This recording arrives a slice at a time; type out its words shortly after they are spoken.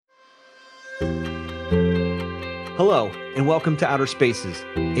Hello, and welcome to Outer Spaces,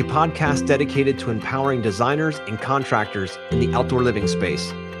 a podcast dedicated to empowering designers and contractors in the outdoor living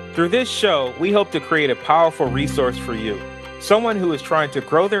space. Through this show, we hope to create a powerful resource for you, someone who is trying to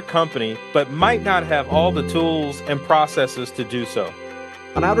grow their company but might not have all the tools and processes to do so.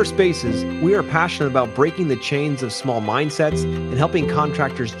 On Outer Spaces, we are passionate about breaking the chains of small mindsets and helping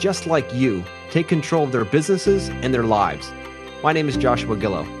contractors just like you take control of their businesses and their lives. My name is Joshua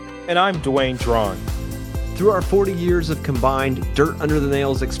Gillow. And I'm Dwayne Drawn. Through our 40 years of combined dirt under the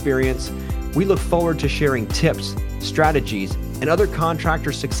nails experience, we look forward to sharing tips, strategies, and other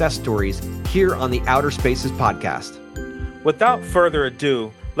contractor success stories here on the Outer Spaces podcast. Without further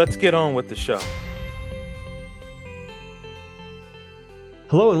ado, let's get on with the show.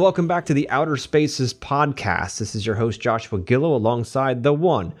 Hello and welcome back to the Outer Spaces podcast. This is your host Joshua Gillow alongside the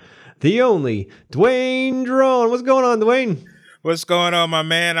one, the only, Dwayne Drawn. What's going on, Dwayne? What's going on, my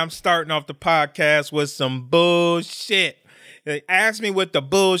man? I'm starting off the podcast with some bullshit. Ask me what the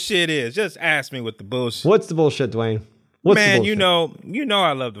bullshit is. Just ask me what the bullshit. What's the bullshit, Dwayne? What's the bullshit? you know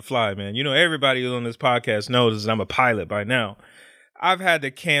I love to fly, man. You know, everybody on this podcast knows that I'm a pilot by now. I've had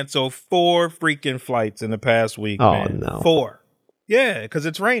to cancel 4 freaking flights in the past week, man. No. 4. Yeah, because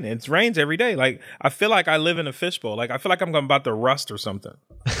it's raining. It rains every day. Like, I feel like I live in a fishbowl. Like, I feel like I'm about to rust or something.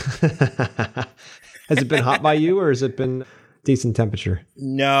 Has it been hot by you, or has it been decent temperature?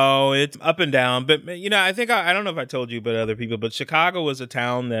 No, it's up and down. But, you know, I think, I don't know if I told you, but other people, but Chicago is a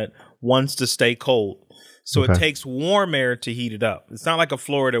town that wants to stay cold. So It takes warm air to heat it up. It's not like a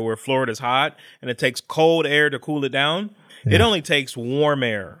Florida where Florida's hot and it takes cold air to cool it down. Yeah. It only takes warm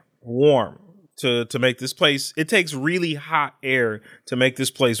air, to make this place. It takes really hot air to make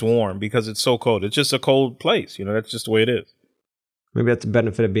this place warm because it's so cold. It's just a cold place. You know, that's just the way it is. Maybe that's the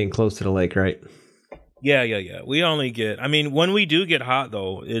benefit of being close to the lake, right? Yeah. We only get, when we do get hot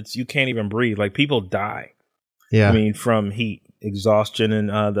though, you can't even breathe. Like, people die. Yeah. From heat, exhaustion, and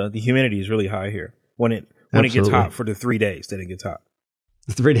the humidity is really high here. When it gets hot for the 3 days, then it gets hot.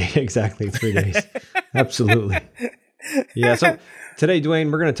 3 days, exactly 3 days. Absolutely. Yeah. So today,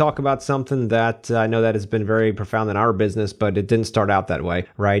 Dwayne, we're going to talk about something that I know that has been very profound in our business, but it didn't start out that way,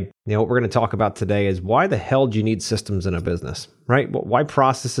 right? You know, what we're going to talk about today is why the hell do you need systems in a business, right? Why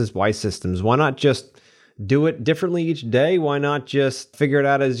processes? Why systems? Why not just do it differently each day? Why not just figure it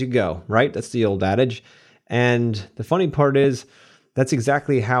out as you go, right? That's the old adage. And the funny part is, that's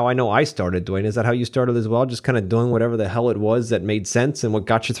exactly how I know I started, Dwayne. Is that how you started as well? Just kind of doing whatever the hell it was that made sense and what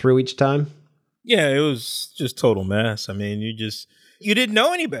got you through each time? Yeah, it was just total mess. You didn't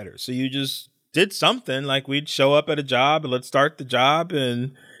know any better. So you just did something. Like, we'd show up at a job and let's start the job.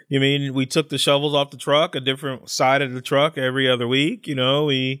 And we took the shovels off the truck, a different side of the truck every other week. You know,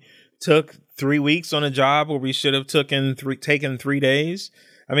 we took 3 weeks on a job where we should have taken 3 days.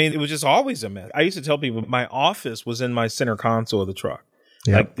 It was just always a mess. I used to tell people my office was in my center console of the truck.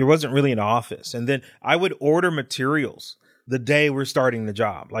 Yep. Like, there wasn't really an office. And then I would order materials the day we're starting the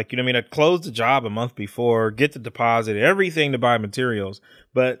job. Like, I'd close the job a month before, get the deposit, everything to buy materials.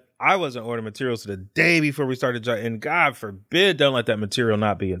 But I wasn't ordering materials the day before we started the job. And God forbid, don't let that material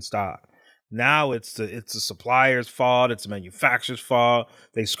not be in stock. Now it's the supplier's fault. It's the manufacturer's fault.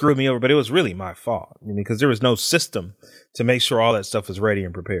 They screwed me over, but it was really my fault because there was no system to make sure all that stuff was ready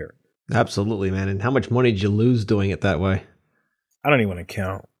and prepared. Absolutely, man. And how much money did you lose doing it that way? I don't even want to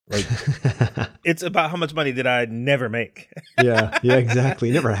count. Like, it's about how much money did I never make. Yeah, exactly.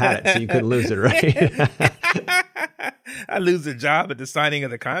 You never had it, so you couldn't lose it, right? I lose the job at the signing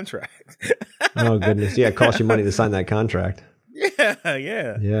of the contract. Oh, goodness. Yeah, it cost you money to sign that contract.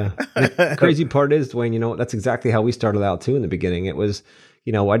 Yeah. The crazy part is, Dwayne, that's exactly how we started out too in the beginning. It was,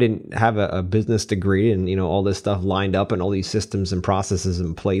 I didn't have a business degree and, all this stuff lined up and all these systems and processes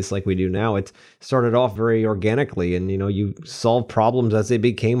in place like we do now. It started off very organically and, you solved problems as they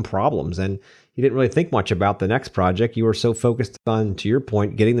became problems. And you didn't really think much about the next project. You were so focused on, to your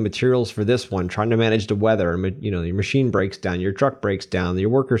point, getting the materials for this one, trying to manage the weather. Your machine breaks down, your truck breaks down, your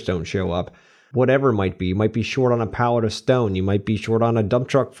workers don't show up. Whatever it might be. You might be short on a pallet of stone. You might be short on a dump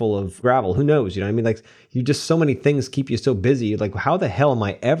truck full of gravel. Who knows? Like, you just, so many things keep you so busy. Like, how the hell am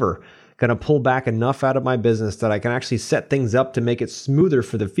I ever going to pull back enough out of my business that I can actually set things up to make it smoother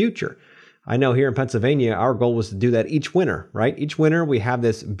for the future? I know here in Pennsylvania, our goal was to do that each winter, right? Each winter, we have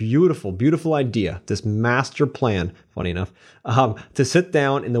this beautiful, beautiful idea, this master plan, funny enough, to sit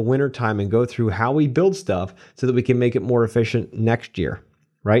down in the wintertime and go through how we build stuff so that we can make it more efficient next year,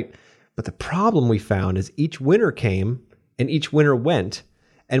 right? But the problem we found is each winter came and each winter went,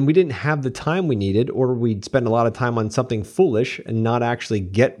 and we didn't have the time we needed, or we'd spend a lot of time on something foolish and not actually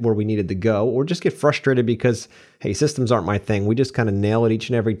get where we needed to go, or just get frustrated because, hey, systems aren't my thing. We just kind of nail it each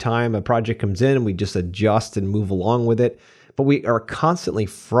and every time a project comes in, and we just adjust and move along with it. But we are constantly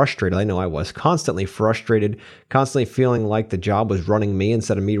frustrated. I know I was constantly frustrated, constantly feeling like the job was running me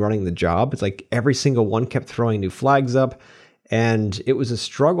instead of me running the job. It's like every single one kept throwing new flags up. And it was a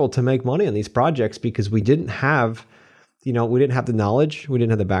struggle to make money on these projects because we didn't have the knowledge, we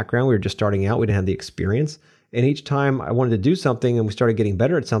didn't have the background, we were just starting out, we didn't have the experience. And each time I wanted to do something and we started getting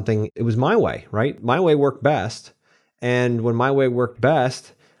better at something, it was my way, right? My way worked best. And when my way worked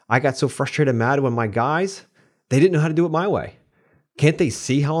best, I got so frustrated and mad when my guys, they didn't know how to do it my way. Can't they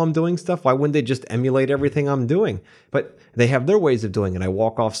see how I'm doing stuff? Why wouldn't they just emulate everything I'm doing? But they have their ways of doing it. I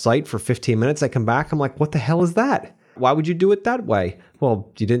walk off site for 15 minutes, I come back, I'm like, what the hell is that? Why would you do it that way? Well,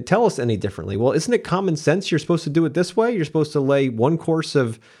 you didn't tell us any differently. Well, isn't it common sense you're supposed to do it this way? You're supposed to lay one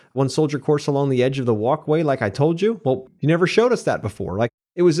soldier course along the edge of the walkway like I told you? Well, you never showed us that before. Like,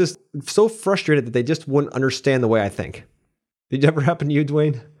 it was just so frustrated that they just wouldn't understand the way I think. Did it ever happen to you,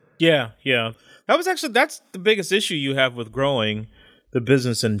 Dwayne? Yeah. That's the biggest issue you have with growing the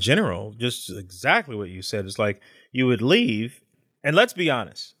business in general. Just exactly what you said. It's like you would leave, and let's be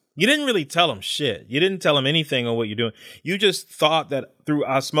honest, you didn't really tell them shit. You didn't tell them anything on what you're doing. You just thought that through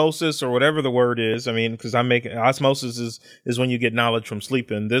osmosis or whatever the word is. I mean, because osmosis is when you get knowledge from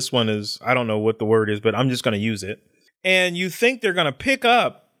sleeping. This one is, I don't know what the word is, but I'm just going to use it. And you think they're going to pick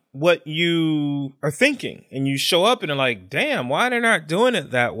up what you are thinking, and you show up and they're like, damn, why they're not doing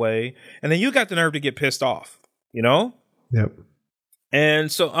it that way? And then you got the nerve to get pissed off, you know? Yep.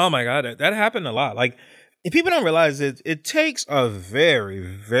 And so, oh my God, that happened a lot. Like, if people don't realize it takes a very,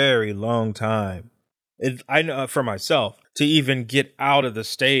 very long time. I know for myself to even get out of the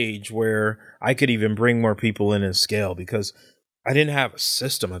stage where I could even bring more people in and scale, because I didn't have a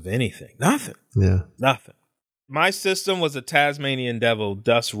system of anything. Nothing. Yeah. Nothing. My system was a Tasmanian devil,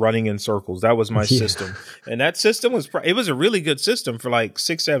 dust running in circles. That was my system. And that system was a really good system for like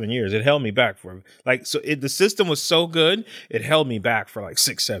 6-7 years. It held me back the system was so good, it held me back for like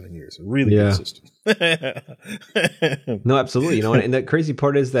 6-7 years. A really good system. No, absolutely. And the crazy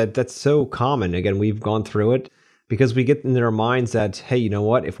part is that that's so common. Again, we've gone through it because we get in their minds that, hey, you know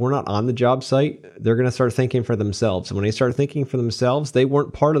what? If we're not on the job site, they're going to start thinking for themselves. And when they start thinking for themselves, they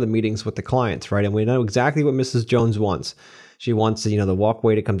weren't part of the meetings with the clients, right? And we know exactly what Mrs. Jones wants. She wants, the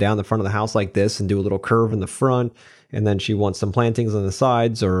walkway to come down the front of the house like this and do a little curve in the front. And then she wants some plantings on the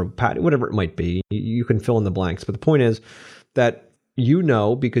sides or patio, whatever it might be. You can fill in the blanks. But the point is that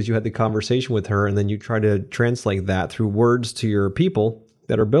because you had the conversation with her, and then you try to translate that through words to your people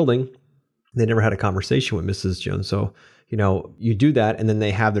that are building. They never had a conversation with Mrs. Jones. So, you do that, and then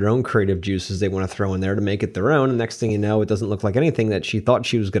they have their own creative juices they want to throw in there to make it their own. And next thing you know, it doesn't look like anything that she thought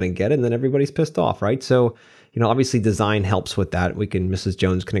she was going to get. And then everybody's pissed off, right? So, obviously design helps with that. Mrs.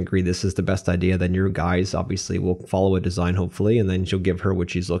 Jones can agree this is the best idea. Then your guys obviously will follow a design, hopefully, and then she'll give her what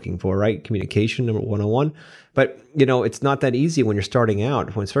she's looking for, right? Communication 101. But, it's not that easy when you're starting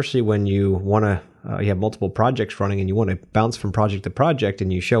out, especially when you want to, you have multiple projects running and you want to bounce from project to project,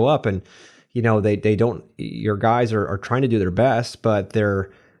 and you show up and, they don't, your guys are trying to do their best, but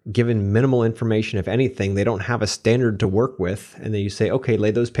they're given minimal information. If anything, they don't have a standard to work with. And then you say, okay,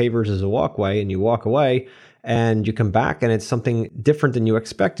 lay those pavers as a walkway, and you walk away and you come back and it's something different than you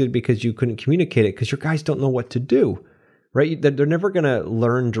expected because you couldn't communicate it because your guys don't know what to do, right? They're never going to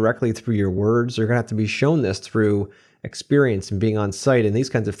learn directly through your words. They're going to have to be shown this through experience and being on site and these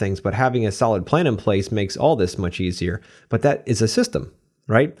kinds of things. But having a solid plan in place makes all this much easier. But that is a system.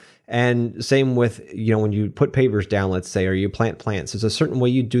 Right. And same with, when you put pavers down, let's say, or you plant plants, there's a certain way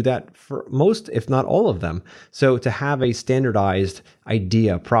you do that for most, if not all of them. So to have a standardized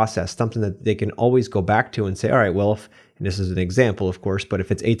idea, process, something that they can always go back to and say, all right, well, and this is an example, of course, but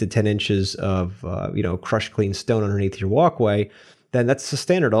if it's 8 to 10 inches of, crushed clean stone underneath your walkway, then that's the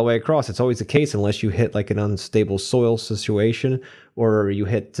standard all the way across. It's always the case unless you hit like an unstable soil situation, or you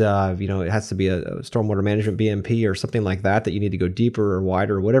hit, it has to be a stormwater management BMP or something like that you need to go deeper or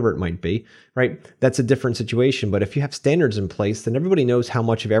wider or whatever it might be, right? That's a different situation. But if you have standards in place, then everybody knows how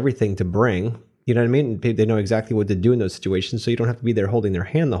much of everything to bring. You know what I mean? They know exactly what to do in those situations, so you don't have to be there holding their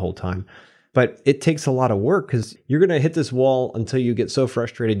hand the whole time. But it takes a lot of work because you're going to hit this wall until you get so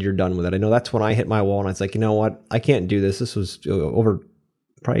frustrated you're done with it. I know that's when I hit my wall and I was like, you know what? I can't do this. This was over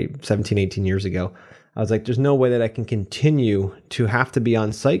probably 17, 18 years ago. I was like, there's no way that I can continue to have to be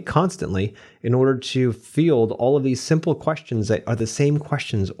on site constantly in order to field all of these simple questions that are the same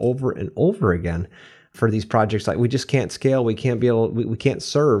questions over and over again for these projects. Like, we just can't scale. We can't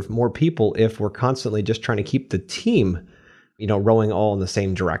serve more people if we're constantly just trying to keep the team rowing all in the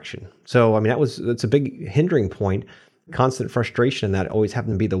same direction. So, I mean, that's a big hindering point, constant frustration that always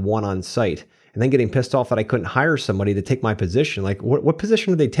happened to be the one on site. And then getting pissed off that I couldn't hire somebody to take my position. Like, what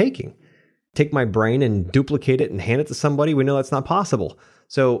position are they taking? Take my brain and duplicate it and hand it to somebody? We know that's not possible.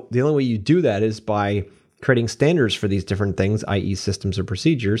 So the only way you do that is by creating standards for these different things, i.e. systems or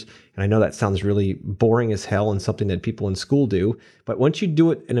procedures. And I know that sounds really boring as hell and something that people in school do. But once you do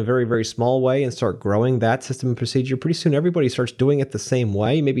it in a very, very small way and start growing that system and procedure, pretty soon everybody starts doing it the same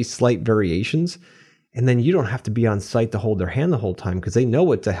way, maybe slight variations. And then you don't have to be on site to hold their hand the whole time because they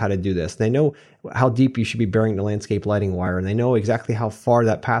know how to do this. They know how deep you should be burying the landscape lighting wire, and they know exactly how far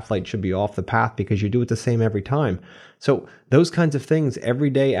that path light should be off the path because you do it the same every time. So those kinds of things, every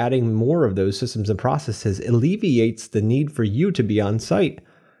day adding more of those systems and processes alleviates the need for you to be on site.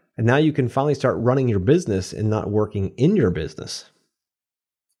 And now you can finally start running your business and not working in your business.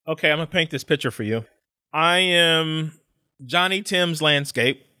 Okay, I'm going to paint this picture for you. I am Johnny Tim's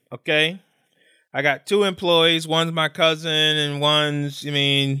Landscape, okay? I got 2 employees. One's my cousin and one's,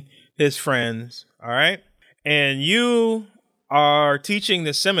 his friends. All right. And you are teaching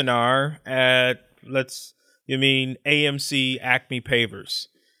the seminar at, AMC Acme Pavers.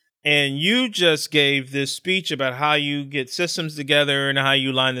 And you just gave this speech about how you get systems together and how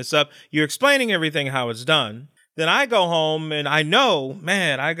you line this up. You're explaining everything, how it's done. Then I go home and I know,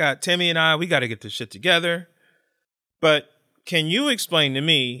 man, I got Timmy and we got to get this shit together. But can you explain to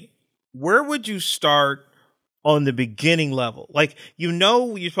me, where would you start on the beginning level? Like, you're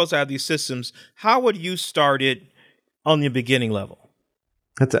supposed to have these systems. How would you start it on the beginning level?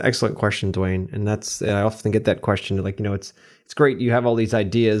 That's an excellent question, Dwayne. And I often get that question. Like, it's great. You have all these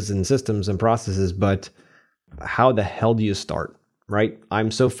ideas and systems and processes, but how the hell do you start? Right?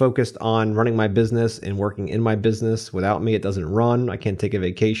 I'm so focused on running my business and working in my business. Without me, it doesn't run. I can't take a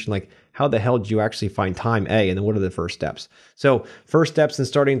vacation. Like, how the hell do you actually find time? And then what are the first steps? So first steps in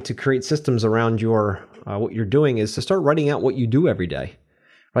starting to create systems around your what you're doing is to start writing out what you do every day.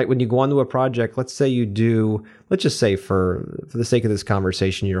 Right? When you go onto a project, let's just say for the sake of this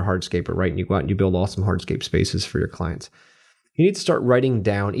conversation, you're a hardscaper, right? And you go out and you build awesome hardscape spaces for your clients. You need to start writing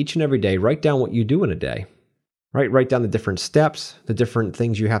down each and every day, write down what you do in a day. Right? Write down the different steps, the different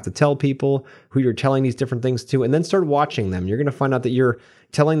things you have to tell people, who you're telling these different things to, and then start watching them. You're going to find out that you're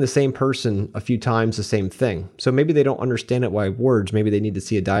telling the same person a few times the same thing. So maybe they don't understand it by words. Maybe they need to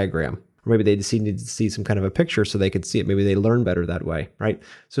see a diagram, or maybe they just need to see some kind of a picture so they could see it. Maybe they learn better that way, right?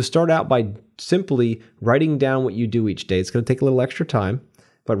 So start out by simply writing down what you do each day. It's going to take a little extra time,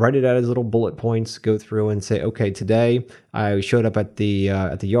 but write it out as little bullet points. Go through and say, okay, today I showed up at the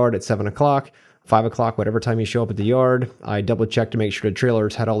yard at 7:00. 5 o'clock, whatever time you show up at the yard, I double checked to make sure the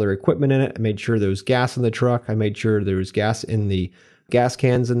trailers had all their equipment in it. I made sure there was gas in the truck. I made sure there was gas in the gas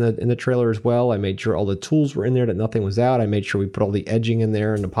cans in the trailer as well. I made sure all the tools were in there, that nothing was out. I made sure we put all the edging in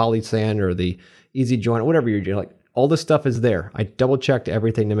there and the poly sand or the easy joint, whatever you're doing. Like, all the stuff is there. I double checked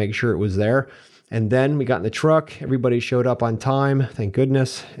everything to make sure it was there. And then we got in the truck. Everybody showed up on time, thank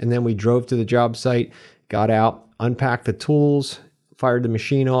goodness. And then we drove to the job site, got out, unpacked the tools, fired the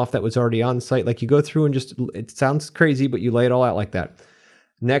machine off that was already on site. Like, you go through and it sounds crazy, but you lay it all out like that.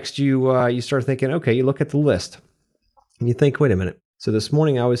 Next, you start thinking, okay, you look at the list and you think, wait a minute. So this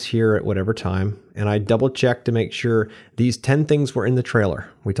morning I was here at whatever time and I double checked to make sure these 10 things were in the trailer.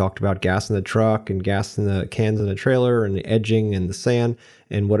 We talked about gas in the truck and gas in the cans in the trailer and the edging and the sand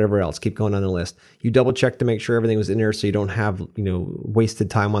and whatever else. Keep going on the list. You double check to make sure everything was in there so you don't have,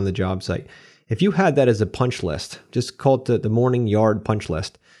 wasted time on the job site. If you had that as a punch list, just call it the morning yard punch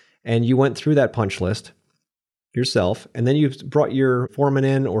list, and you went through that punch list yourself, and then you brought your foreman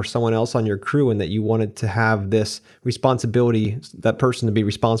in or someone else on your crew and that you wanted to have this responsibility, that person to be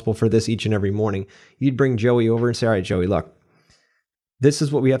responsible for this each and every morning, you'd bring Joey over and say, all right, Joey, look, this is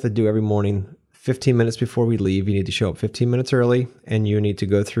what we have to do every morning. 15 minutes before we leave, you need to show up 15 minutes early, and you need to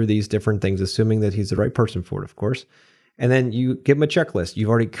go through these different things, assuming that he's the right person for it, of course. And then you give him a checklist. You've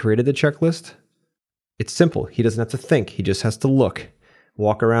already created the checklist. It's simple. He doesn't have to think. He just has to look.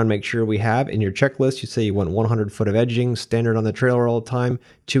 Walk around, make sure we have in your checklist. You say you want 100 foot of edging, standard on the trailer all the time,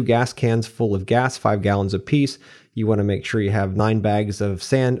 2 gas cans full of gas, 5 gallons apiece. You want to make sure you have 9 bags of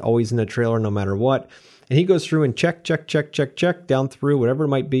sand always in the trailer, no matter what. And he goes through and check down through whatever it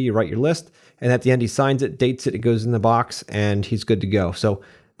might be. You write your list, and at the end he signs it, dates it, it goes in the box, and he's good to go. So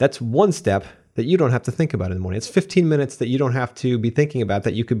that's one step that you don't have to think about in the morning. It's 15 minutes that you don't have to be thinking about,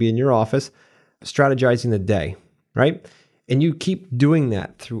 that you could be in your office strategizing the day, right? And you keep doing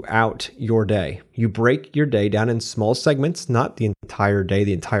that throughout your day. You break your day down in small segments, not the entire day,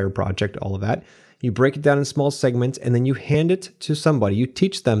 the entire project, all of that. You break it down in small segments, and then you hand it to somebody. You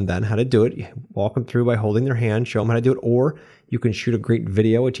teach them then how to do it. You walk them through by holding their hand, show them how to do it, or you can shoot a great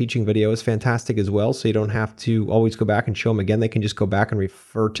video. A teaching video is fantastic as well, so you don't have to always go back and show them again. They can just go back and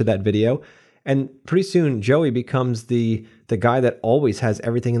refer to that video. And pretty soon, Joey becomes the guy that always has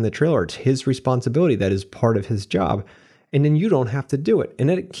everything in the trailer. It's his responsibility. That is part of his job. And then you don't have to do it. And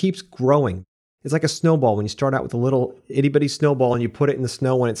then it keeps growing. It's like a snowball. When you start out with a little itty-bitty snowball and you put it in the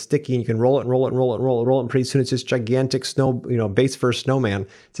snow when it's sticky, and you can roll it and roll it and roll it and roll it and roll it, and pretty soon it's this gigantic snow, base first snowman.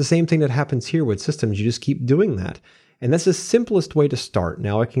 It's the same thing that happens here with systems. You just keep doing that. And that's the simplest way to start.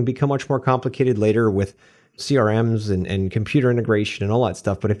 Now, it can become much more complicated later with CRMs and computer integration and all that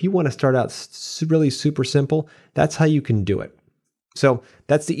stuff. But if you want to start out really super simple, that's how you can do it. So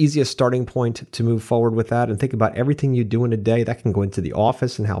that's the easiest starting point to move forward with that, and think about everything you do in a day. That can go into the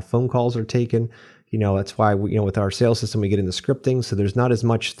office and how phone calls are taken. That's why with our sales system, we get into scripting. So there's not as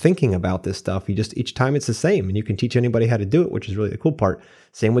much thinking about this stuff. Each time it's the same, and you can teach anybody how to do it, which is really the cool part.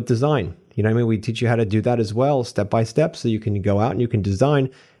 Same with design. We teach you how to do that as well, step by step, so you can go out and you can design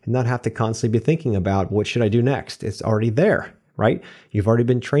and not have to constantly be thinking about what should I do next. It's already there, right? You've already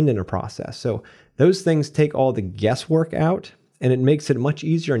been trained in a process. So those things take all the guesswork out, and it makes it much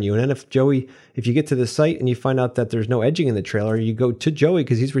easier on you. And then if you get to the site and you find out that there's no edging in the trailer, you go to Joey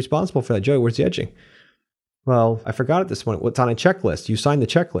because he's responsible for that. Joey, where's the edging? Well, I forgot it this morning. What's on a checklist? You signed the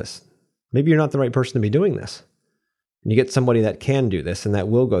checklist. Maybe you're not the right person to be doing this. And you get somebody that can do this and that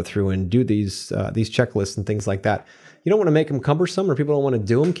will go through and do these checklists and things like that. You don't want to make them cumbersome, or people don't want to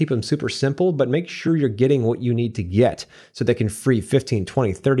do them. Keep them super simple, but make sure you're getting what you need to get so they can free 15,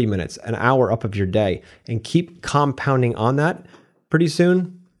 20, 30 minutes, an hour up of your day, and keep compounding on that. Pretty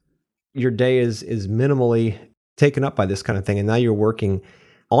soon, your day is minimally taken up by this kind of thing. And now you're working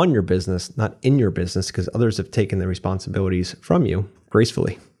on your business, not in your business, because others have taken the responsibilities from you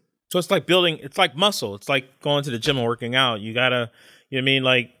gracefully. So it's like it's like muscle. It's like going to the gym and working out. You gotta,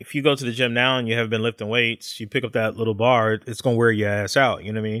 like if you go to the gym now and you haven't been lifting weights, you pick up that little bar, it's going to wear your ass out.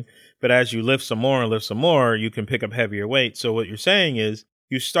 You know what I mean? But as you lift some more, you can pick up heavier weight. So what you're saying is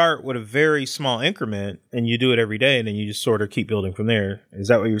you start with a very small increment and you do it every day, and then you just sort of keep building from there. Is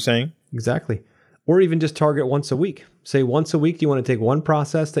that what you're saying? Exactly. Or even just target once a week. Say once a week, you want to take one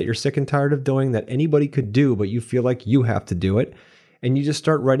process that you're sick and tired of doing that anybody could do, but you feel like you have to do it. And you just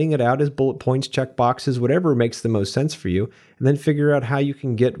start writing it out as bullet points, check boxes, whatever makes the most sense for you. And then figure out how you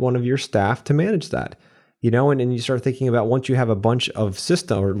can get one of your staff to manage that. And you start thinking about, once you have a bunch of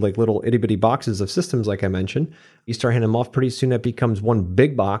system or like little itty bitty boxes of systems, like I mentioned, you start handing them off. Pretty soon that becomes one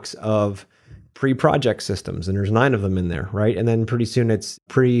big box of pre-project systems. And there's 9 of them in there, right? And then pretty soon it's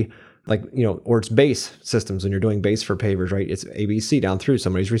or it's base systems when you're doing base for pavers, right? It's ABC down through.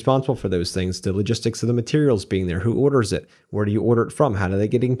 Somebody's responsible for those things. The logistics of the materials being there. Who orders it? Where do you order it from? How do they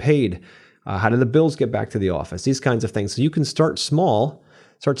getting paid? How do the bills get back to the office? These kinds of things. So you can start small,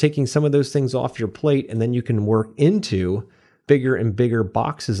 start taking some of those things off your plate, and then you can work into bigger and bigger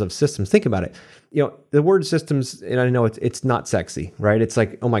boxes of systems. Think about it. The word systems, and I know it's not sexy, right? It's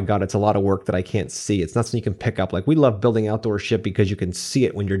like, oh my God, it's a lot of work that I can't see. It's not something you can pick up. Like, we love building outdoor shit because you can see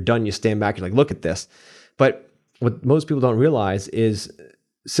it when you're done. You stand back, you're like, look at this. But what most people don't realize is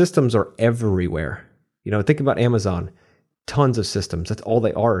systems are everywhere. Think about Amazon. Tons of systems. That's all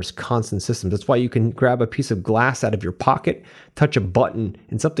they are, is constant systems. That's why you can grab a piece of glass out of your pocket, touch a button,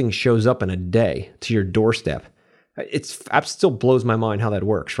 and something shows up in a day to your doorstep. It still blows my mind how that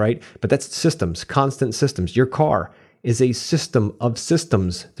works, right? But that's systems, constant systems. Your car is a system of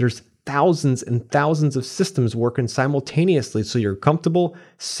systems. There's thousands and thousands of systems working simultaneously, so you're comfortable,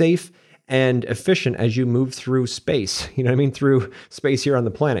 safe, and efficient as you move through space. Through space here on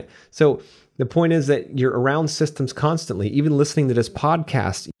the planet. So the point is that you're around systems constantly. Even listening to this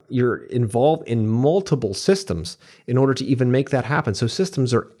podcast, you're involved in multiple systems in order to even make that happen. So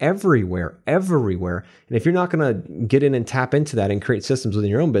systems are everywhere. And if you're not going to get in and tap into that and create systems within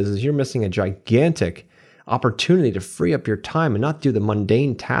your own business, you're missing a gigantic opportunity to free up your time and not do the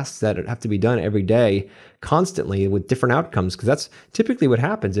mundane tasks that have to be done every day constantly with different outcomes, because that's typically what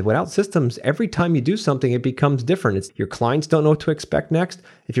happens. If without systems, every time you do something, it becomes different. Your clients don't know what to expect next.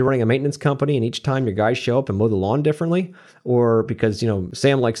 If you're running a maintenance company and each time your guys show up and mow the lawn differently, or because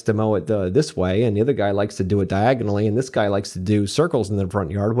Sam likes to mow it this way and the other guy likes to do it diagonally and this guy likes to do circles in the front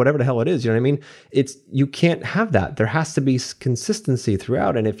yard, whatever the hell it is, you can't have that. There has to be consistency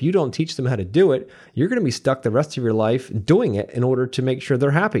throughout, and if you don't teach them how to do it, you're going to be stuck the rest of your life doing it in order to make sure they're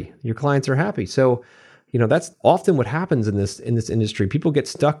happy, your clients are happy. So that's often what happens in this industry. People get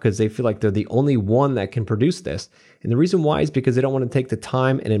stuck because they feel like they're the only one that can produce this. And the reason why is because they don't want to take the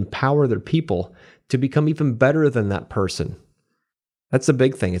time and empower their people to become even better than that person. That's the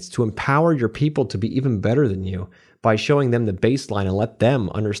big thing. It's to empower your people to be even better than you by showing them the baseline and let them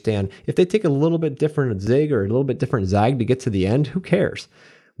understand if they take a little bit different zig or a little bit different zag to get to the end, who cares?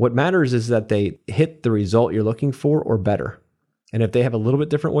 What matters is that they hit the result you're looking for or better. And if they have a little bit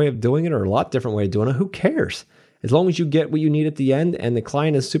different way of doing it or a lot different way of doing it, who cares? As long as you get what you need at the end and the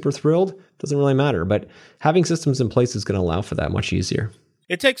client is super thrilled, doesn't really matter. But having systems in place is going to allow for that much easier.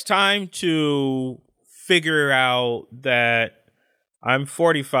 It takes time to figure out that I'm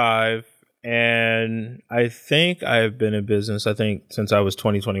 45 and I think I've been in business, since I was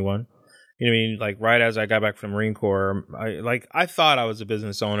 21. You know what I mean? Like right as I got back from Marine Corps, I thought I was a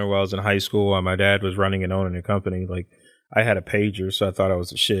business owner while I was in high school and my dad was running and owning a company. Like I had a pager, so I thought I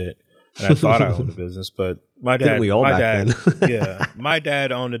was a shit. And I thought I owned a business, but my dad, my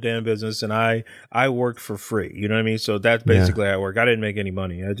dad owned a damn business and I worked for free. You know what I mean? So that's basically how I work. I didn't make any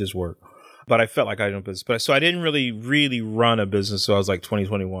money. I just worked, but I felt like I owned a business. So I didn't really run a business. So I was like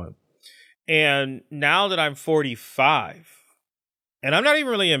 21. And now that I'm 45, and I'm not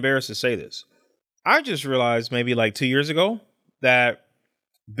even really embarrassed to say this, I just realized maybe like 2 years ago that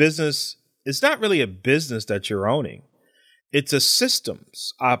business is not really a business that you're owning. It's a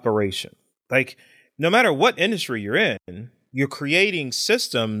systems operation. Like no matter what industry you're in, you're creating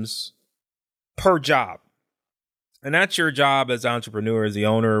systems per job. And that's your job as an entrepreneur, as the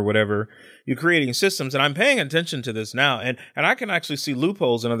owner or whatever. You're creating systems. And I'm paying attention to this now. And I can actually see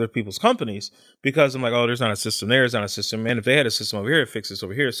loopholes in other people's companies because I'm like, oh, there's not a system there. There's not a system. And if they had a system over here, it fixes this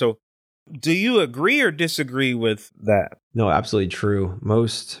over here. So do you agree or disagree with that? No, absolutely true.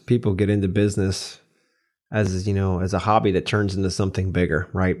 Most people get into business as a hobby that turns into something bigger,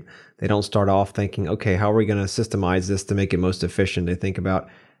 right? They don't start off thinking, okay, how are we going to systemize this to make it most efficient? They think about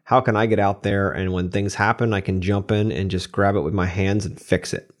how can I get out there and when things happen, I can jump in and just grab it with my hands and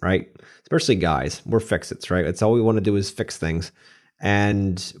fix it, right? Especially guys, we're fix-its, right? It's all we want to do is fix things.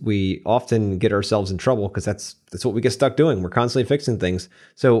 And we often get ourselves in trouble because that's what we get stuck doing. We're constantly fixing things.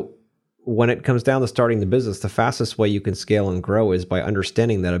 So when it comes down to starting the business, the fastest way you can scale and grow is by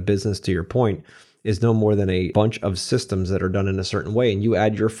understanding that a business, to your point, is no more than a bunch of systems that are done in a certain way. And you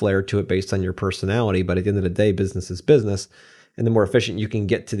add your flair to it based on your personality. But at the end of the day, business is business. And the more efficient you can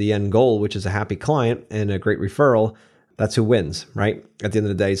get to the end goal, which is a happy client and a great referral, that's who wins, right? At the end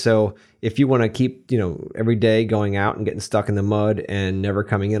of the day. So if you want to keep, every day going out and getting stuck in the mud and never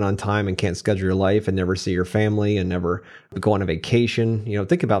coming in on time and can't schedule your life and never see your family and never go on a vacation,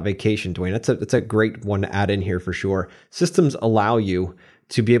 think about vacation, Dwayne. That's a great one to add in here for sure. Systems allow you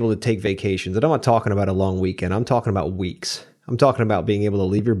to be able to take vacations. And I'm not talking about a long weekend. I'm talking about weeks. I'm talking about being able to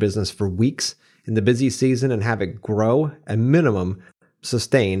leave your business for weeks in the busy season and have it grow, at minimum,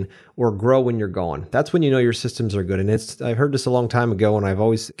 sustain, or grow when you're gone. That's when you know your systems are good. And I've heard this a long time ago, and I've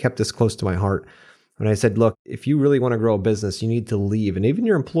always kept this close to my heart. When I said, look, if you really want to grow a business, you need to leave. And even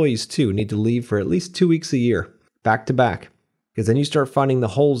your employees too need to leave for at least 2 weeks a year, back to back. Because then you start finding the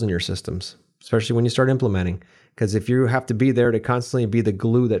holes in your systems, especially when you start implementing. Because if you have to be there to constantly be the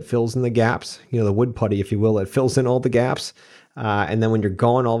glue that fills in the gaps, the wood putty, if you will, that fills in all the gaps, and then when you're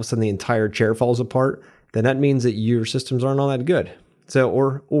gone, all of a sudden the entire chair falls apart, then that means that your systems aren't all that good. So,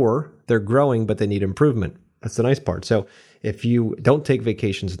 or they're growing, but they need improvement. That's the nice part. So if you don't take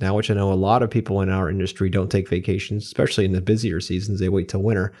vacations now, which I know a lot of people in our industry don't take vacations, especially in the busier seasons, they wait till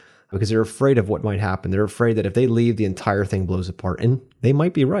winter because they're afraid of what might happen. They're afraid that if they leave, the entire thing blows apart. And they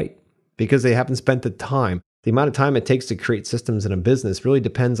might be right because they haven't spent the time. The amount of time it takes to create systems in a business really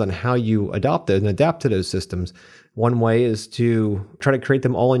depends on how you adopt it and adapt to those systems. One way is to try to create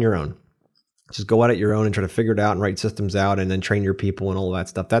them all on your own. Just go out at your own and try to figure it out and write systems out and then train your people and all that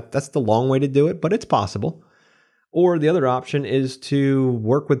stuff. That's the long way to do it, but it's possible. Or the other option is to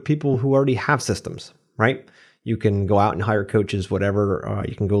work with people who already have systems, right? You can go out and hire coaches, whatever.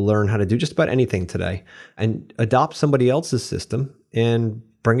 You can go learn how to do just about anything today and adopt somebody else's system and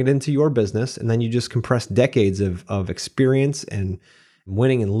bring it into your business. And then you just compress decades of experience and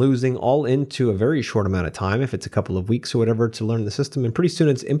winning and losing all into a very short amount of time, if it's a couple of weeks or whatever, to learn the system. And pretty soon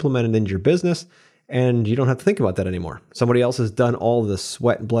it's implemented into your business and you don't have to think about that anymore. Somebody else has done all the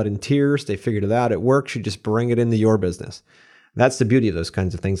sweat, blood, and tears. They figured it out. It works. You just bring it into your business. That's the beauty of those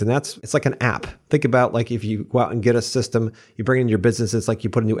kinds of things. And it's like an app. Think about like if you go out and get a system, you bring it into your business, it's like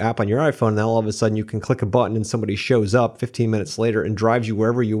you put a new app on your iPhone, and now all of a sudden you can click a button and somebody shows up 15 minutes later and drives you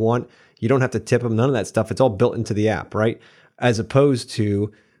wherever you want. You don't have to tip them, none of that stuff. It's all built into the app, right? As opposed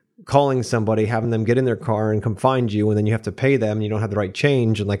to calling somebody, having them get in their car and come find you, and then you have to pay them, and you don't have the right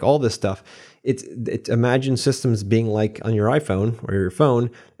change and like all this stuff. Imagine systems being like on your iPhone or your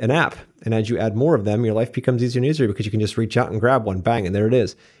phone, an app. And as you add more of them, your life becomes easier and easier because you can just reach out and grab one, bang, and there it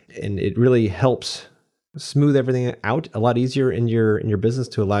is. And it really helps smooth everything out a lot easier in your business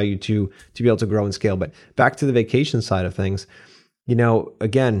to allow you to be able to grow and scale. But back to the vacation side of things,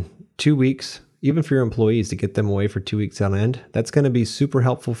 again, 2 weeks, even for your employees, to get them away for 2 weeks on end, that's going to be super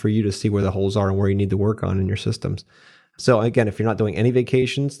helpful for you to see where the holes are and where you need to work on in your systems. So again, if you're not doing any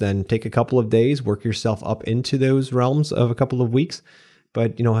vacations, then take a couple of days, work yourself up into those realms of a couple of weeks.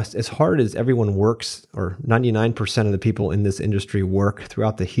 But, as hard as everyone works, or 99% of the people in this industry work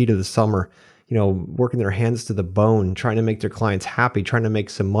throughout the heat of the summer, working their hands to the bone, trying to make their clients happy, trying to make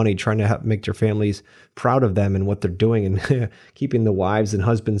some money, trying to make their families proud of them and what they're doing, and keeping the wives and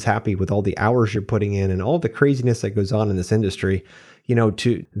husbands happy with all the hours you're putting in and all the craziness that goes on in this industry,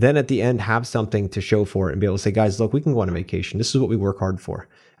 to then at the end have something to show for it and be able to say, guys, look, we can go on a vacation. This is what we work hard for.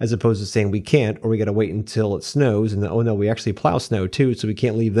 As opposed to saying we can't, or we got to wait until it snows. And then, oh no, we actually plow snow too, so we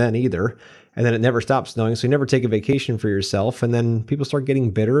can't leave then either. And then it never stops snowing, so you never take a vacation for yourself. And then people start getting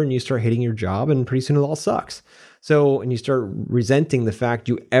bitter and you start hating your job, and pretty soon it all sucks. So, and you start resenting the fact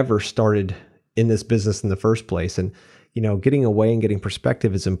you ever started in this business in the first place. And, getting away and getting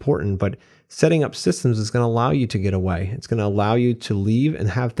perspective is important, but setting up systems is going to allow you to get away. It's going to allow you to leave and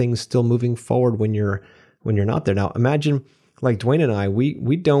have things still moving forward when you're not there. Now, imagine like Dwayne and I,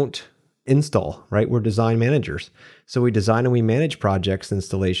 we don't install, right? We're design managers. So we design and we manage projects,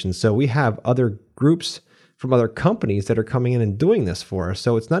 installations. So we have other groups from other companies that are coming in and doing this for us.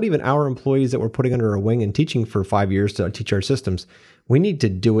 So it's not even our employees that we're putting under a wing and teaching for 5 years to teach our systems. We need to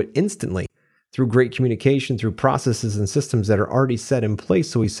do it instantly through great communication, through processes and systems that are already set in place.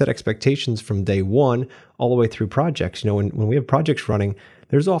 So we set expectations from day one all the way through projects. When we have projects running,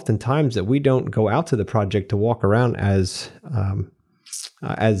 there's often times that we don't go out to the project to walk around as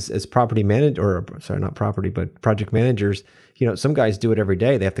property manager, or sorry, not property, but project managers. Some guys do it every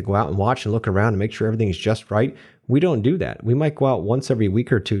day. They have to go out and watch and look around and make sure everything is just right. We don't do that. We might go out once every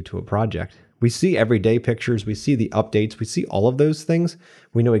week or two to a project. We see everyday pictures. We see the updates. We see all of those things.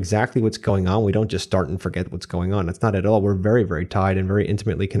 We know exactly what's going on. We don't just start and forget what's going on. That's not at all. We're very, very tied and very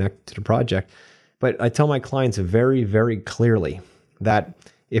intimately connected to the project. But I tell my clients very, very clearly that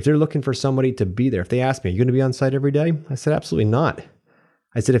if they're looking for somebody to be there, if they ask me, are you going to be on site every day? I said, absolutely not.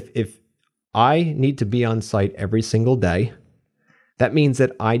 I said, if I need to be on site every single day, that means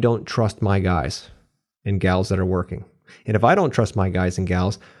that I don't trust my guys and gals that are working. And if I don't trust my guys and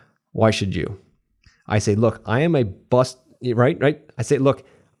gals, why should you? I say, look, I am a bus, right? I say, look,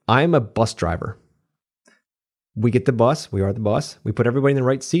 I'm a bus driver. We get the bus. We are the bus. We put everybody in the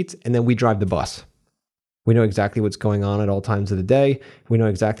right seats, and then we drive the bus. We know exactly what's going on at all times of the day. We know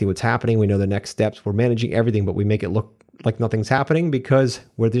exactly what's happening. We know the next steps. We're managing everything, but we make it look like nothing's happening because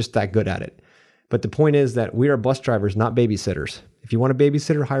we're just that good at it. But the point is that we are bus drivers, not babysitters. If you want a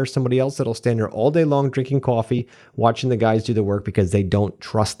babysitter, hire somebody else that'll stand there all day long drinking coffee, watching the guys do the work because they don't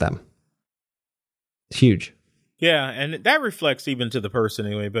trust them. It's huge. Yeah, and that reflects even to the person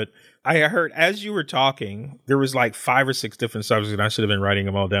anyway. But I heard as you were talking, there was like 5 or 6 different subjects, and I should have been writing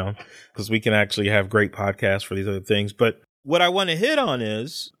them all down because we can actually have great podcasts for these other things. But what I want to hit on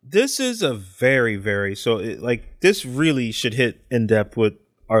is this is a very, very, this really should hit in depth with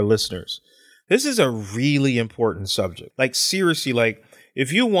our listeners. This is a really important subject. Like seriously, like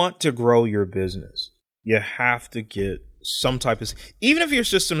if you want to grow your business, you have to get some type of, even if your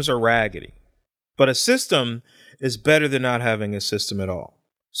systems are raggedy, but a system is better than not having a system at all.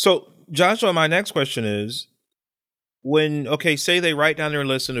 So Joshua, my next question is say they write down their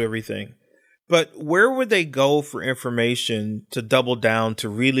list and everything, but where would they go for information to double down to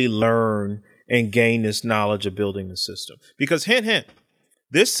really learn and gain this knowledge of building the system? Because hint,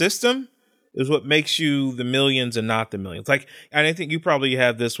 this system is what makes you the millions and not the millions. Like, and I think you probably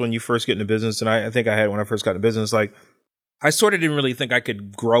had this when you first get into business. And I think I had it when I first got into business. Like, I sort of didn't really think I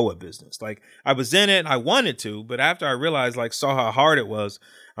could grow a business. Like, I was in it, I wanted to, but after I realized, saw how hard it was,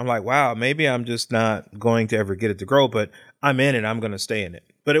 I'm like, wow, maybe I'm just not going to ever get it to grow, but I'm in it, I'm going to stay in it.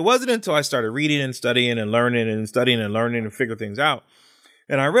 But it wasn't until I started reading and studying and learning and studying and learning and figure things out.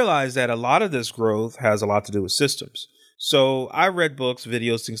 And I realized that a lot of this growth has a lot to do with systems. So I read books,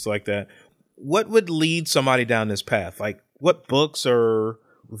 videos, things like that. What would lead somebody down this path? Like, what books or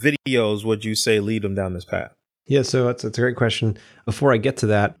videos would you say lead them down this path? Yeah, so that's a great question. Before I get to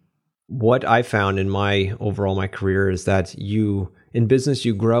that, what I found in my career is that in business,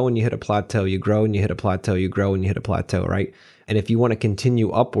 you grow and you hit a plateau, you grow and you hit a plateau, you grow and you hit a plateau, right? And if you want to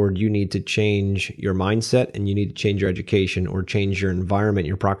continue upward, you need to change your mindset and you need to change your education or change your environment,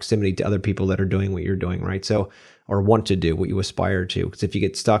 your proximity to other people that are doing what you're doing, right? So, or want to do what you aspire to. Because if you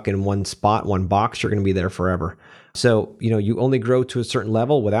get stuck in one spot, one box, you're going to be there forever. So, you only grow to a certain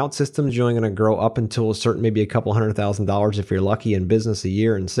level. Without systems, you're only going to grow up until a certain, maybe a couple $100,000 if you're lucky in business a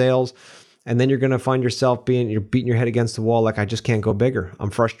year in sales. And then you're going to find yourself you're beating your head against the wall. Like, I just can't go bigger.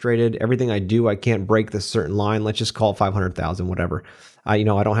 I'm frustrated. Everything I do, I can't break this certain line. Let's just call it 500,000, whatever. I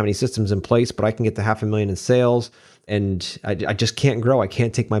don't have any systems in place, but I can get to 500,000 in sales, and I just can't grow. I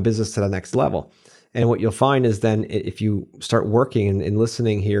can't take my business to the next level. And what you'll find is then if you start working and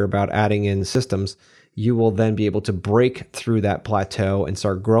listening here about adding in systems, you will then be able to break through that plateau and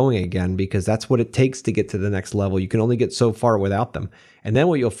start growing again, because that's what it takes to get to the next level. You can only get so far without them. And then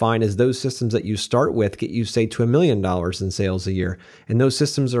what you'll find is those systems that you start with get you, say, to $1 million in sales a year. And those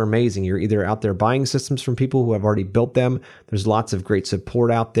systems are amazing. You're either out there buying systems from people who have already built them. There's lots of great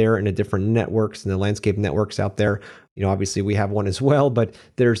support out there in the different networks and the landscape networks out there. Obviously we have one as well, but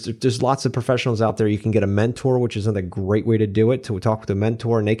there's lots of professionals out there. You can get a mentor, which is another great way to do it, to talk with a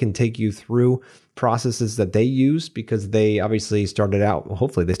mentor, and they can take you through processes that they use, because they obviously started out,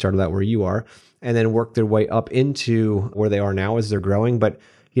 hopefully they started out where you are, and then worked their way up into where they are now as they're growing. But,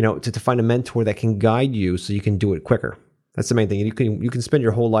 to find a mentor that can guide you so you can do it quicker. That's the main thing. You can spend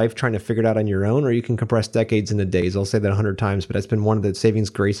your whole life trying to figure it out on your own, or you can compress decades into days. I'll say that 100 times, but that's been one of the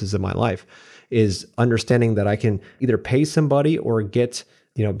savings graces of my life, is understanding that I can either pay somebody or get,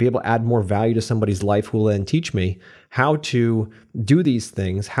 be able to add more value to somebody's life who will then teach me how to do these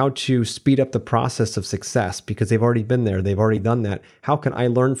things, how to speed up the process of success, because they've already been there. They've already done that. How can I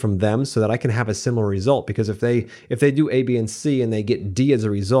learn from them so that I can have a similar result? Because if they do A, B, and C and they get D as a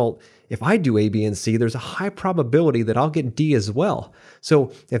result, if I do A, B, and C, there's a high probability that I'll get D as well.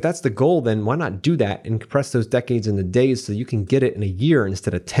 So if that's the goal, then why not do that and compress those decades into days so you can get it in a year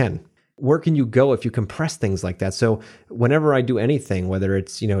instead of 10? Where can you go if you compress things like that? So whenever I do anything, whether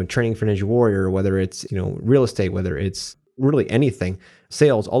it's, training for Ninja Warrior, whether it's, real estate, whether it's really anything,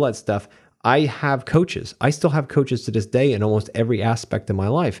 sales, all that stuff, I have coaches. I still have coaches to this day in almost every aspect of my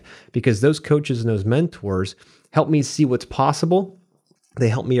life, because those coaches and those mentors help me see what's possible. They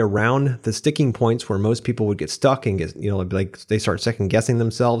help me around the sticking points where most people would get stuck and get, like they start second guessing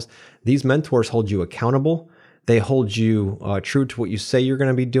themselves. These mentors hold you accountable. They hold you true to what you say you're going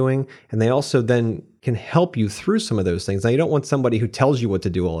to be doing. And they also then can help you through some of those things. Now, you don't want somebody who tells you what to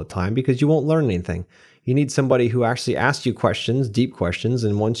do all the time, because you won't learn anything. You need somebody who actually asks you questions, deep questions,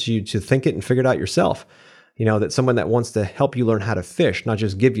 and wants you to think it and figure it out yourself. That someone that wants to help you learn how to fish, not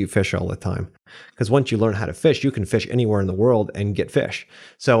just give you fish all the time. Because once you learn how to fish, you can fish anywhere in the world and get fish.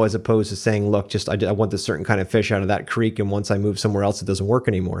 So as opposed to saying, look, I want this certain kind of fish out of that creek, and once I move somewhere else, it doesn't work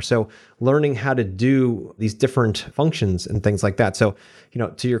anymore. So learning how to do these different functions and things like that. So,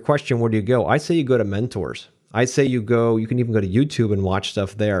 to your question, where do you go? I say you go to mentors. I say you can even go to YouTube and watch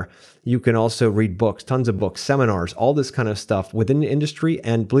stuff there. You can also read books, tons of books, seminars, all this kind of stuff within the industry.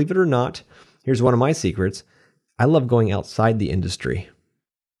 And believe it or not, here's one of my secrets. I love going outside the industry,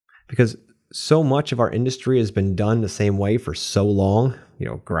 because so much of our industry has been done the same way for so long,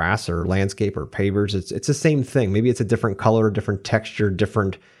 grass or landscape or pavers. It's the same thing. Maybe it's a different color, different texture,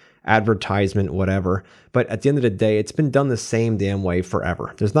 different advertisement, whatever. But at the end of the day, it's been done the same damn way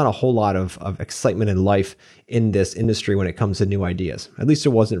forever. There's not a whole lot of excitement and life in this industry when it comes to new ideas. At least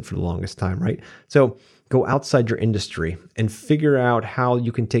there wasn't for the longest time, right? So go outside your industry and figure out how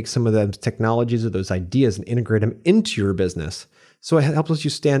you can take some of those technologies or those ideas and integrate them into your business. So it helps you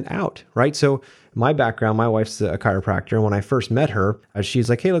stand out, right? So my background, my wife's a chiropractor. And when I first met her, she's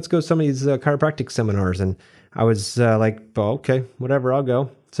like, hey, let's go to some of these chiropractic seminars. And I was like, oh, okay, whatever, I'll go.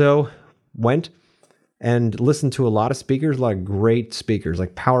 So went and listened to a lot of speakers, a lot of great speakers,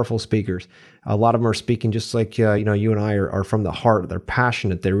 like powerful speakers. A lot of them are speaking just like, you and I are from the heart. They're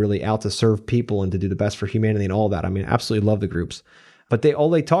passionate. They're really out to serve people and to do the best for humanity and all that. I mean, absolutely love the groups. But all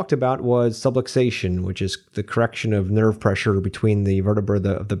they talked about was subluxation, which is the correction of nerve pressure between the vertebrae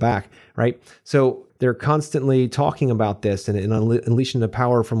of the back, right? So they're constantly talking about this and unleashing the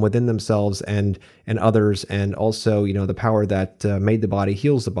power from within themselves and others, and also, the power that made the body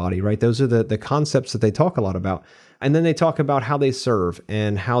heals the body, right? Those are the concepts that they talk a lot about. And then they talk about how they serve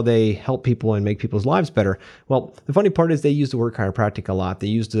and how they help people and make people's lives better. Well, the funny part is they use the word chiropractic a lot. They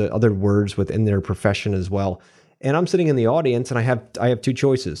use the other words within their profession as well. And I'm sitting in the audience and I have two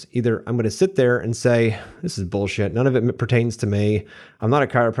choices. Either I'm going to sit there and say, this is bullshit. None of it pertains to me. I'm not a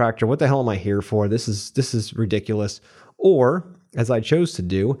chiropractor. What the hell am I here for? This is ridiculous. Or, as I chose to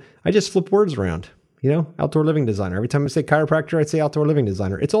do, I just flip words around. Outdoor living designer. Every time I say chiropractor, I'd say outdoor living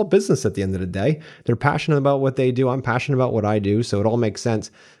designer. It's all business at the end of the day. They're passionate about what they do. I'm passionate about what I do. So it all makes sense.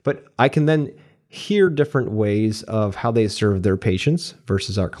 But I can then hear different ways of how they serve their patients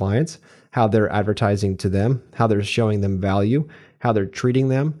versus our clients, how they're advertising to them, how they're showing them value, how they're treating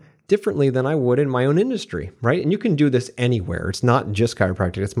them differently than I would in my own industry, right? And you can do this anywhere. It's not just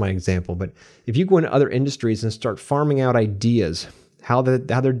chiropractic. That's my example. But if you go into other industries and start farming out ideas how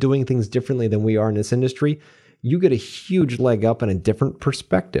they're doing things differently than we are in this industry, you get a huge leg up and a different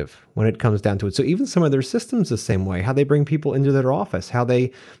perspective when it comes down to it. So even some of their systems the same way, how they bring people into their office, how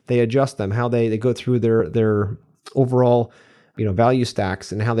they adjust them, how they go through their overall value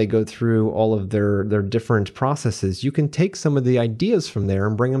stacks, and how they go through all of their different processes. You can take some of the ideas from there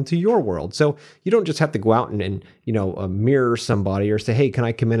and bring them to your world. So you don't just have to go out and mirror somebody or say, hey, can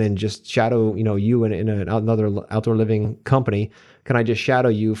I come in and just shadow you in another outdoor living company? Can I just shadow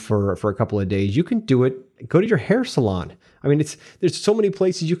you for a couple of days? You can do it. Go to your hair salon. I mean, there's so many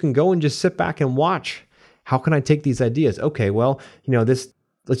places you can go and just sit back and watch. How can I take these ideas? Okay, well,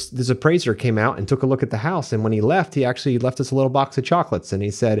 this appraiser came out and took a look at the house. And when he left, he actually left us a little box of chocolates. And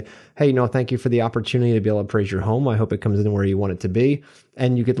he said, hey, thank you for the opportunity to be able to appraise your home. I hope it comes in where you want it to be.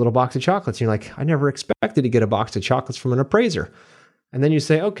 And you get a little box of chocolates. And you're like, I never expected to get a box of chocolates from an appraiser. And then you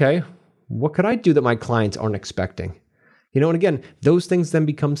say, okay, what could I do that my clients aren't expecting? And again, those things then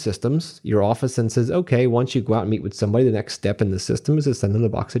become systems. Your office then says, okay, once you go out and meet with somebody, the next step in the system is to send them a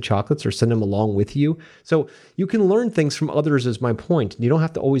box of chocolates or send them along with you. So you can learn things from others is my point. You don't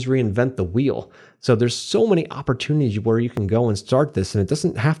have to always reinvent the wheel. So there's so many opportunities where you can go and start this, and it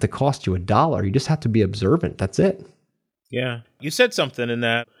doesn't have to cost you $1. You just have to be observant. That's it. Yeah. You said something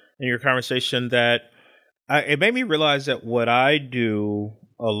in your conversation that it made me realize that what I do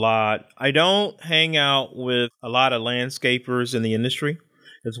a lot, I don't hang out with a lot of landscapers in the industry.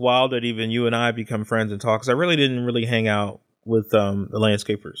 It's wild that even you and I become friends and talk, because I really didn't hang out with the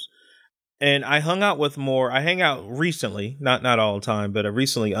landscapers. And I hang out recently, not all the time, but I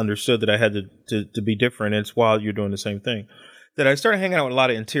recently understood that I had to be different. It's while you're doing the same thing, that I started hanging out with a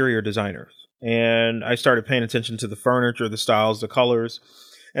lot of interior designers. And I started paying attention to the furniture, the styles, the colors.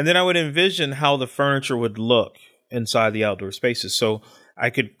 And then I would envision how the furniture would look inside the outdoor spaces. So I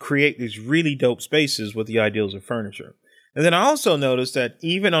could create these really dope spaces with the ideals of furniture. And then I also noticed that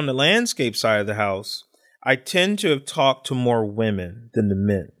even on the landscape side of the house, I tend to have talked to more women than the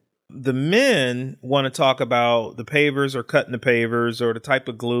men. The men want to talk about the pavers or cutting the pavers or the type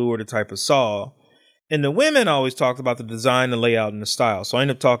of glue or the type of saw. And the women always talked about the design, the layout, and the style. So I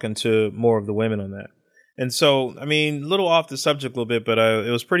ended up talking to more of the women on that. And so, I mean, a little off the subject a little bit, but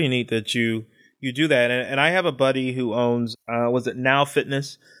it was pretty neat that you do that. And I have a buddy who owns, was it Now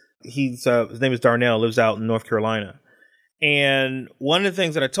Fitness? His name is Darnell, lives out in North Carolina. And one of the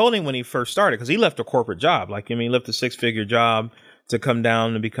things that I told him when he first started, because he left a corporate job, he left a 6-figure job to come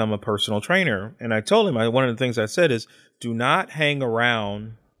down and become a personal trainer. And I told him, one of the things I said is, do not hang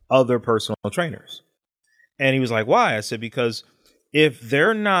around other personal trainers. And he was like, why? I said, because if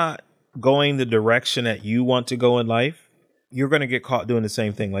they're not going the direction that you want to go in life, you're going to get caught doing the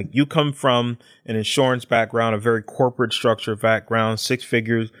same thing. Like, you come from an insurance background, a very corporate structure background, 6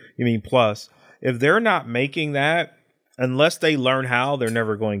 figures, plus. If they're not making that, unless they learn how, they're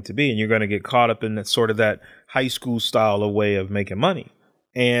never going to be. And you're going to get caught up in that sort of that high school style of way of making money.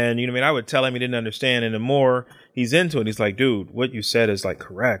 And, I would tell him he didn't understand. And the more he's into it, he's like, dude, what you said is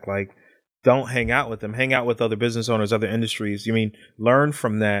correct. Don't hang out with them. Hang out with other business owners, other industries. Learn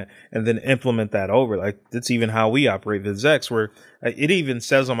from that and then implement that over. That's even how we operate with Zex, where it even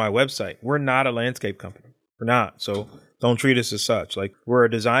says on my website, we're not a landscape company. We're not. So don't treat us as such. We're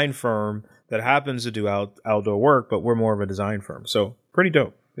a design firm that happens to do outdoor work, but we're more of a design firm. So pretty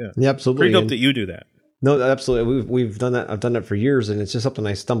dope. Yeah, absolutely. Pretty dope that you do that. No, absolutely. We've done that. I've done that for years, and it's just something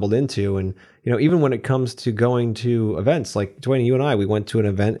I stumbled into. And even when it comes to going to events, like Dwayne, you and I, we went to an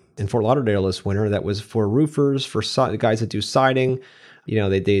event in Fort Lauderdale this winter that was for roofers, for guys that do siding.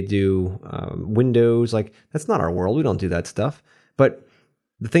 They do windows. That's not our world. We don't do that stuff. But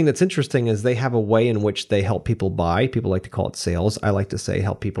the thing that's interesting is they have a way in which they help people buy. People like to call it sales. I like to say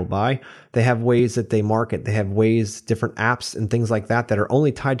help people buy. They have ways that they market. They have ways, different apps and things like that are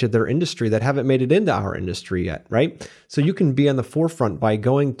only tied to their industry that haven't made it into our industry yet, right? So you can be on the forefront by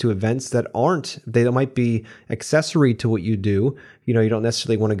going to events that they might be accessory to what you do. You don't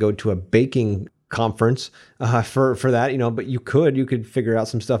necessarily want to go to a baking conference for that, but you could figure out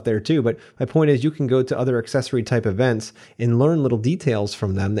some stuff there too. But my point is, you can go to other accessory type events and learn little details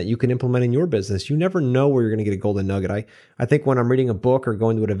from them that you can implement in your business. You never know where you're going to get a golden nugget. I think when I'm reading a book or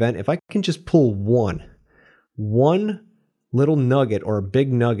going to an event, if I can just pull one little nugget or a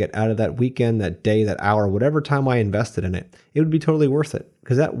big nugget out of that weekend, that day, that hour, whatever time I invested in it, it would be totally worth it,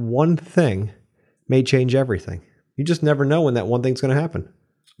 because that one thing may change everything. You just never know when that one thing's going to happen.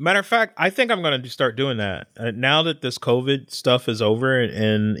 Matter of fact, I think I'm going to start doing that. Now that this COVID stuff is over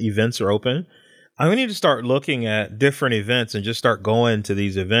and events are open, I'm going to need to start looking at different events and just start going to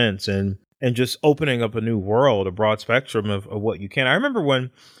these events and and just opening up a new world, a broad spectrum of what you can. I remember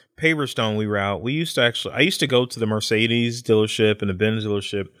when Paverstone we were out, I used to go to the Mercedes dealership and the Benz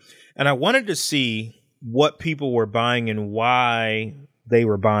dealership, and I wanted to see what people were buying and why they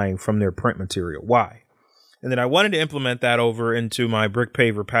were buying from their print material. Why? And then I wanted to implement that over into my brick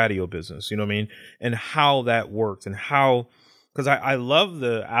paver patio business, you know what I mean? And how that worked and how, because I love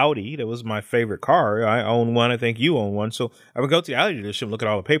the Audi. That was my favorite car. I own one. I think you own one. So I would go to the Audi dealership and look at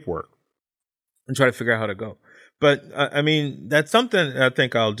all the paperwork and try to figure out how to go. But I mean, that's something I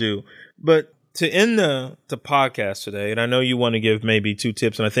think I'll do. But to end the podcast today, and I know you want to give maybe 2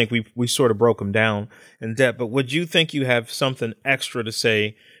 tips, and I think we sort of broke them down in depth, but would you think you have something extra to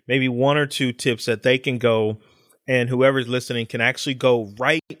say, maybe 1 or 2 tips that they can go, and whoever's listening can actually go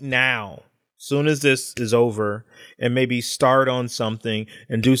right now, soon as this is over, and maybe start on something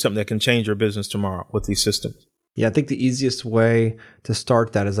and do something that can change your business tomorrow with these systems? Yeah, I think the easiest way to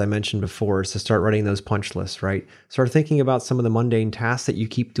start that, as I mentioned before, is to start writing those punch lists, right? Start thinking about some of the mundane tasks that you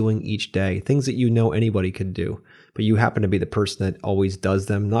keep doing each day, things that you know anybody could do, but you happen to be the person that always does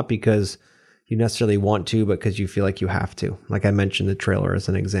them, not because you necessarily want to, but because you feel like you have to. Like I mentioned the trailer as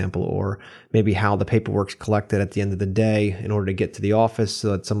an example, or maybe how the paperwork's collected at the end of the day in order to get to the office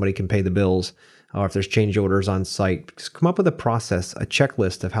so that somebody can pay the bills, or if there's change orders on site. Just come up with a process, a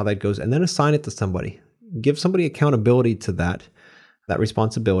checklist of how that goes, and then assign it to somebody. Give somebody accountability to that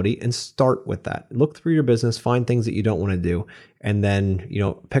responsibility, and start with that. Look through your business, find things that you don't want to do, and then,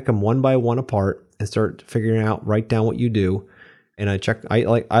 pick them one by one apart and start figuring out, write down what you do. And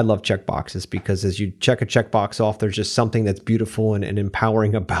I love check boxes, because as you check a checkbox off, there's just something that's beautiful and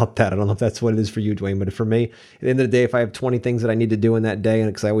empowering about that. I don't know if that's what it is for you, Dwayne, but for me, at the end of the day, if I have 20 things that I need to do in that day, and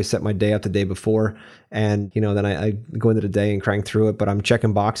because I always set my day up the day before, and then I go into the day and crank through it, but I'm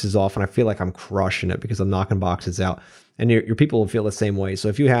checking boxes off and I feel like I'm crushing it because I'm knocking boxes out. And your people will feel the same way. So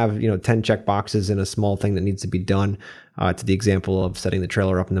if you have 10 check boxes in a small thing that needs to be done, to the example of setting the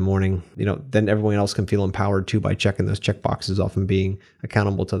trailer up in the morning, then everyone else can feel empowered too by checking those check boxes off and being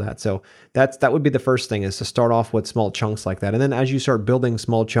accountable to that. So that would be the first thing, is to start off with small chunks like that. And then as you start building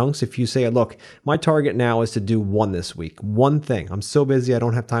small chunks, if you say, look, my target now is to do 1 this week, 1 thing. I'm so busy, I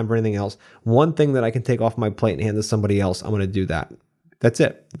don't have time for anything else. 1 thing that I can take off my plate and hand to somebody else, I'm going to do that. That's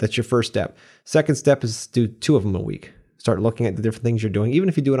it. That's your first step. Second step is to do 2 of them a week. Start looking at the different things you're doing. Even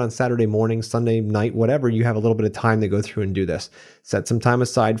if you do it on Saturday morning, Sunday night, whatever, you have a little bit of time to go through and do this. Set some time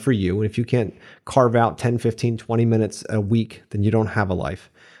aside for you. And if you can't carve out 10, 15, 20 minutes a week, then you don't have a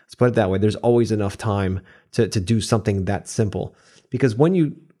life. Let's put it that way. There's always enough time to do something that simple. Because when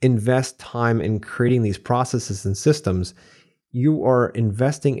you invest time in creating these processes and systems, you are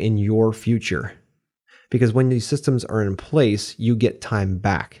investing in your future. Because when these systems are in place, you get time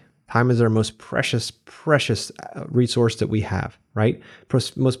back. Time is our most precious resource that we have, right?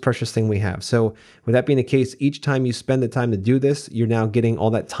 Most precious thing we have. So with that being the case, each time you spend the time to do this, you're now getting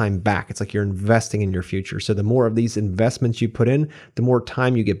all that time back. It's like you're investing in your future. So the more of these investments you put in, the more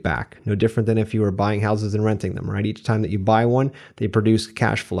time you get back. No different than if you were buying houses and renting them, right? Each time that you buy one, they produce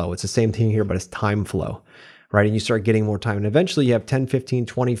cash flow. It's the same thing here, but it's time flow, right? And you start getting more time. And eventually you have 10, 15,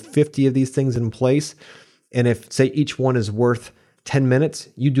 20, 50 of these things in place. And if, say, each one is worth 10 minutes,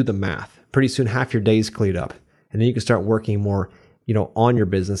 you do the math. Pretty soon, half your day is cleared up. And then you can start working more, on your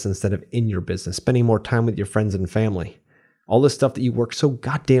business instead of in your business, spending more time with your friends and family. All this stuff that you work so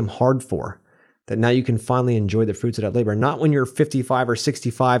goddamn hard for, that now you can finally enjoy the fruits of that labor. Not when you're 55 or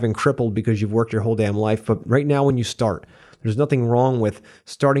 65 and crippled because you've worked your whole damn life, but right now when you start. There's nothing wrong with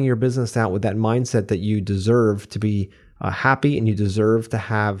starting your business out with that mindset that you deserve to be happy, and you deserve to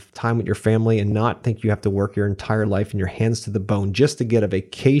have time with your family and not think you have to work your entire life and your hands to the bone just to get a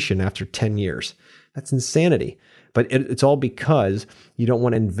vacation after 10 years. That's insanity. But it's all because you don't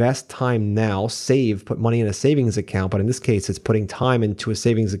want to invest time now, put money in a savings account. But in this case, it's putting time into a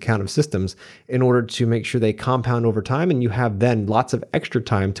savings account of systems in order to make sure they compound over time. And you have then lots of extra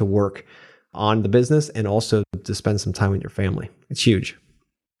time to work on the business and also to spend some time with your family. It's huge.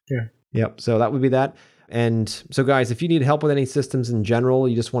 Yeah. Yep. So that would be that. And so guys, if you need help with any systems in general,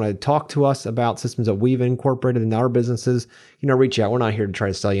 you just want to talk to us about systems that we've incorporated in our businesses, reach out. We're not here to try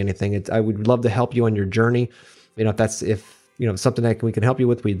to sell you anything. I would love to help you on your journey. If something that we can help you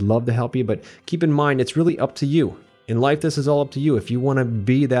with, we'd love to help you. But keep in mind, it's really up to you. In life, this is all up to you. If you want to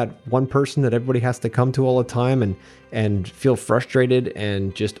be that one person that everybody has to come to all the time and feel frustrated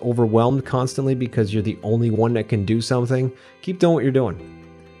and just overwhelmed constantly because you're the only one that can do something, keep doing what you're doing.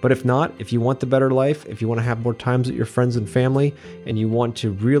 But if not, if you want the better life, if you want to have more times with your friends and family, and you want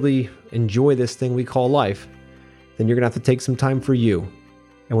to really enjoy this thing we call life, then you're going to have to take some time for you.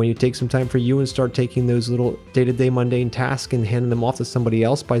 And when you take some time for you and start taking those little day-to-day mundane tasks and handing them off to somebody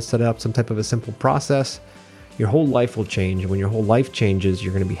else by setting up some type of a simple process, your whole life will change. And when your whole life changes,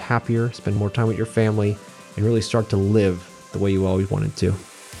 you're going to be happier, spend more time with your family, and really start to live the way you always wanted to.